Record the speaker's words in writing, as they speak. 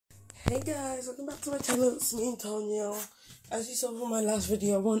Hey guys, welcome back to my channel. It's me, Antonio. As you saw from my last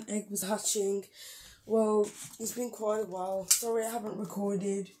video, one egg was hatching. Well, it's been quite a while. Sorry I haven't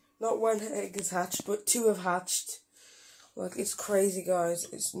recorded. Not one egg is hatched, but two have hatched. Like, it's crazy, guys.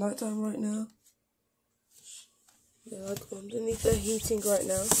 It's nighttime right now. Yeah, like underneath the heating right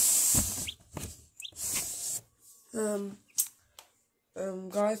now.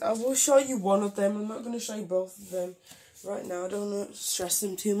 Guys, I will show you one of them. I'm not going to show you both of them right now. I don't want to stress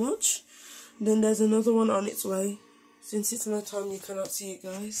them too much. Then there's another one on its way. Since it's night time, you cannot see it,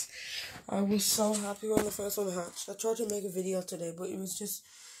 guys. I was so happy when the first one hatched. I tried to make a video today, but it was just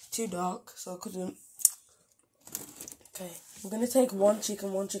too dark, so I couldn't. Okay, I'm going to take one chick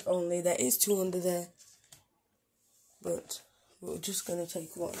and one chick only. There is two under there, but we're just going to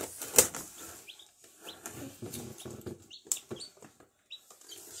take one.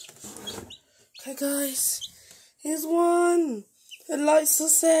 Okay, guys, here's one. A light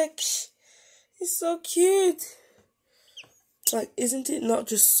Sussex. He's so cute. Like, isn't it not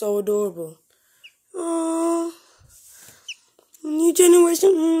just so adorable? Oh, new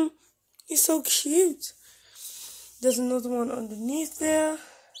generation. He's so cute. There's another one underneath there.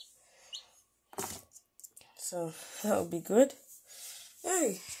 So that'll be good.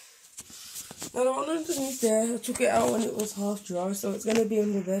 Hey, now the one underneath there, I took it out when it was half dry, so it's gonna be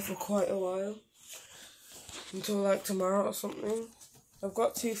under there for quite a while. Until like tomorrow or something. I've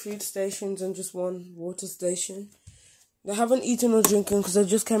got 2 food stations and just 1 water station. They haven't eaten or drinking because they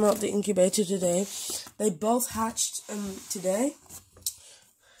just came out the incubator today. They both hatched today.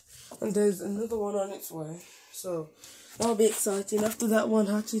 And there's another one on its way. So that'll be exciting. After that one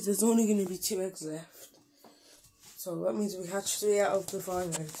hatches, there's only going to be 2 eggs left. So that means we hatch 3 out of the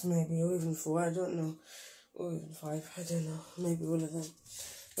 5 eggs maybe, or even 4, I don't know. Or even 5, I don't know. Maybe all of them.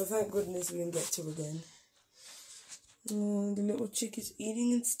 But thank goodness we didn't get 2 again. Oh, the little chick is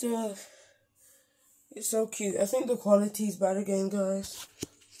eating and stuff. It's so cute. I think the quality is bad again, guys.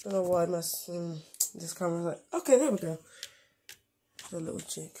 Don't know why this camera's like... Okay, there we go. The little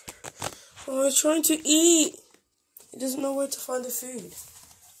chick. Oh, it's trying to eat. It doesn't know where to find the food.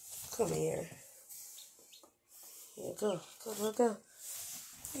 Come here. Here, go. Go.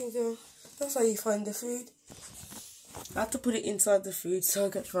 Here you go. That's how you find the food. I have to put it inside the food so I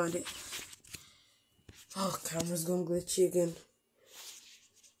can find it. Oh, camera's gone glitchy again.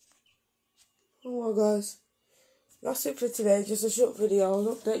 Oh well, guys, that's it for today. Just a short video.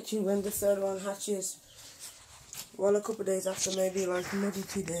 I'll update you when the 3rd one hatches. Well, a couple of days after, maybe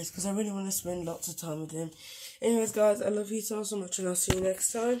 2 days, because I really want to spend lots of time with him. Anyways, guys, I love you so much, and I'll see you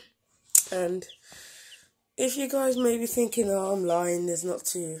next time. And if you guys may be thinking, oh, I'm lying, there's not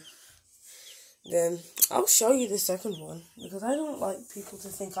 2, then I'll show you the 2nd one, because I don't like people to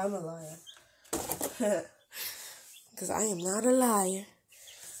think I'm a liar. Because I am not a liar.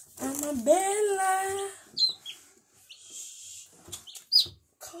 I'm a bad liar.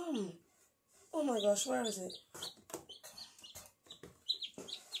 Come. Oh my gosh, where is it?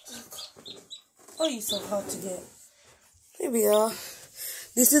 Oh, you're so hard to get. Here we are.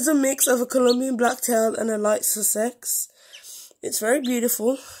 This is a mix of a Colombian blacktail and a light Sussex. It's very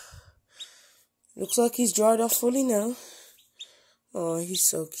beautiful. Looks like he's dried off fully now. Oh, he's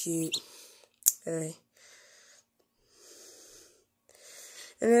so cute. Hey.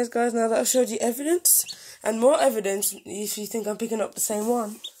 Anyways, guys, now that I've showed you evidence, and more evidence if you think I'm picking up the same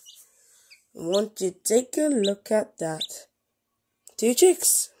one, I want you to take a look at that. 2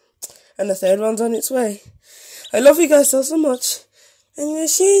 chicks. And the 3rd one's on its way. I love you guys so much. And we'll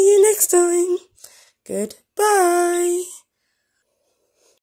see you next time. Goodbye.